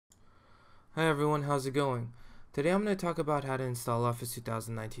Hi everyone, how's it going? Today I'm going to talk about how to install Office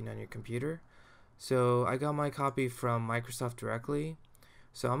 2019 on your computer. So I got my copy from Microsoft directly.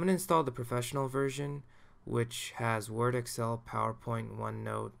 So I'm going to install the professional version, which has Word, Excel, PowerPoint,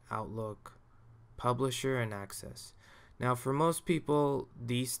 OneNote, Outlook, Publisher, and Access. Now for most people,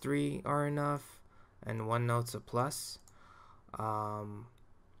 these three are enough, and OneNote's a plus.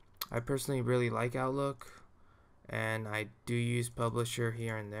 I personally really like Outlook, and I do use Publisher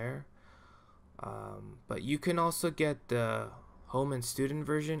here and there. But you can also get the home and student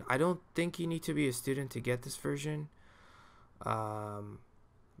version. I don't think you need to be a student to get this version, um,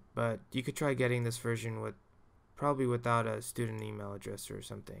 but you could try getting this version with probably without a student email address or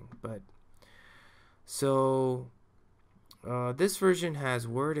something. But so this version has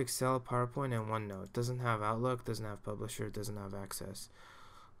Word, Excel, PowerPoint, and OneNote. It doesn't have Outlook, doesn't have Publisher, doesn't have Access.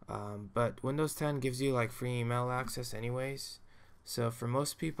 But Windows 10 gives you like free email access anyways. So for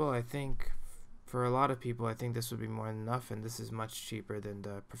most people, I think for a lot of people, I think this would be more than enough, and this is much cheaper than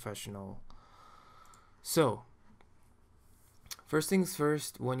the professional. So, first things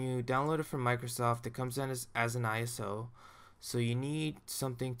first, when you download it from Microsoft, it comes in as an ISO, so you need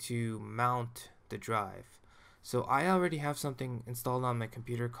something to mount the drive. So I already have something installed on my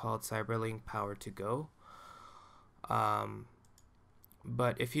computer called CyberLink Power to Go.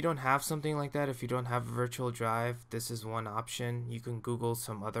 But if you don't have something like that, if you don't have a virtual drive, this is one option. You can Google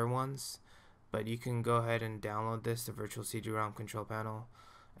some other ones. But you can go ahead and download this, the virtual CD-ROM control panel,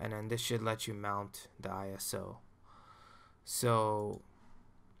 and then this should let you mount the ISO. So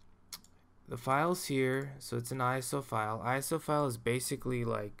the files here, so it's an ISO file. ISO file is basically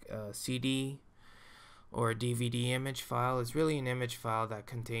like a CD or a DVD image file. It's really an image file that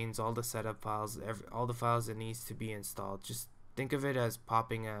contains all the setup files, all the files that needs to be installed. Just think of it as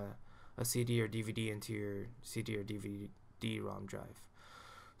popping a CD or DVD into your CD or DVD ROM drive.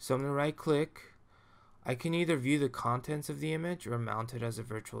 So I'm going to right click. I can either view the contents of the image or mount it as a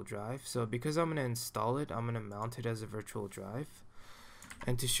virtual drive. So because I'm going to install it, I'm going to mount it as a virtual drive.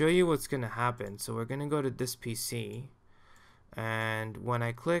 And to show you what's going to happen, so we're going to go to this PC, and when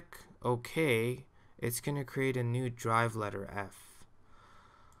I click OK, it's going to create a new drive letter F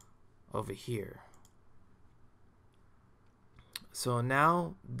over here. So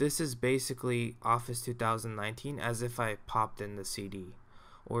now this is basically Office 2019 as if I popped in the CD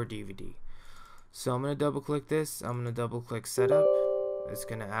or DVD. So I'm going to double click this. I'm going to double click setup. It's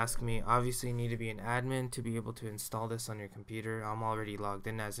going to ask me, obviously you need to be an admin to be able to install this on your computer. I'm already logged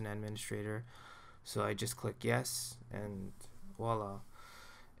in as an administrator, so I just click yes, and voila,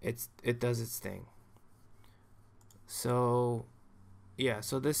 it does its thing. So yeah,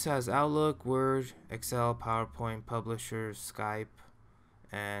 so this has Outlook, Word, Excel, PowerPoint, Publisher, Skype,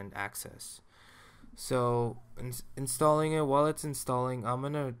 and Access. So installing it, while it's installing, I'm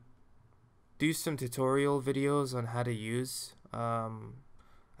gonna do some tutorial videos on how to use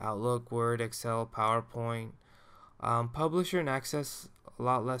Outlook, Word, Excel, PowerPoint. Publisher and Access, a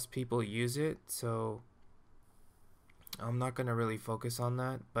lot less people use it, so I'm not gonna really focus on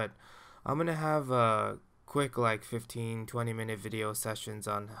that, but I'm gonna have a quick like 15-20 minute video sessions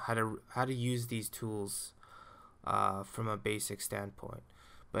on how to use these tools from a basic standpoint.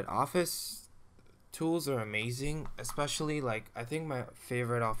 But Office tools are amazing, especially like I think my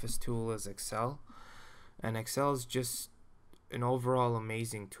favorite Office tool is Excel, and Excel is just an overall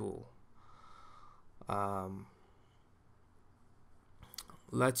amazing tool.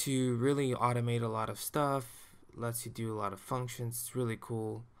 Lets you really automate a lot of stuff, lets you do a lot of functions. It's really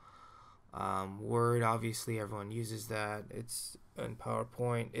cool. Word, obviously everyone uses that. It's and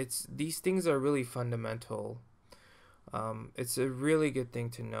PowerPoint. These things are really fundamental. It's a really good thing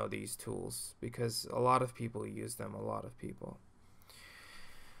to know these tools because a lot of people use them. A lot of people.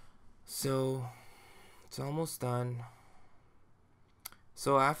 So it's almost done.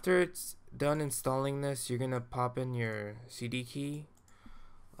 So after it's done installing this, you're gonna pop in your CD key.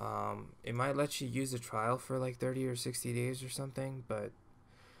 It might let you use a trial for like 30 or 60 days or something, but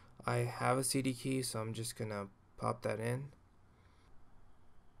I have a CD key, so I'm just gonna pop that in.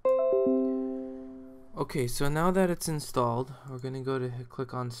 Okay, so now that it's installed, we're gonna go to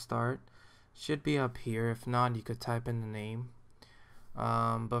click on start. Should be up here. If not, you could type in the name.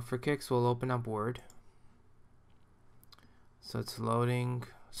 But for kicks, we'll open up Word. So it's loading.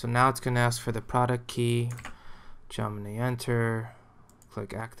 So now it's gonna ask for the product key. Jump in, enter,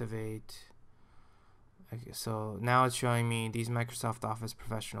 click activate. Okay, so now it's showing me these Microsoft Office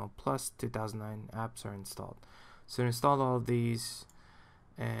Professional Plus 2009 apps are installed. So install all of these,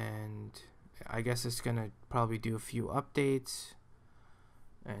 and I guess it's gonna probably do a few updates,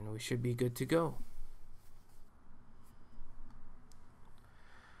 and we should be good to go.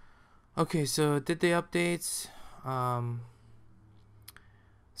 Okay, so it did the updates.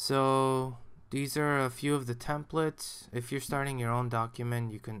 So these are a few of the templates. If you're starting your own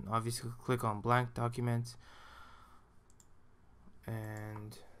document, you can obviously click on blank documents,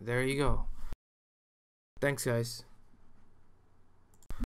 and there you go. Thanks, guys.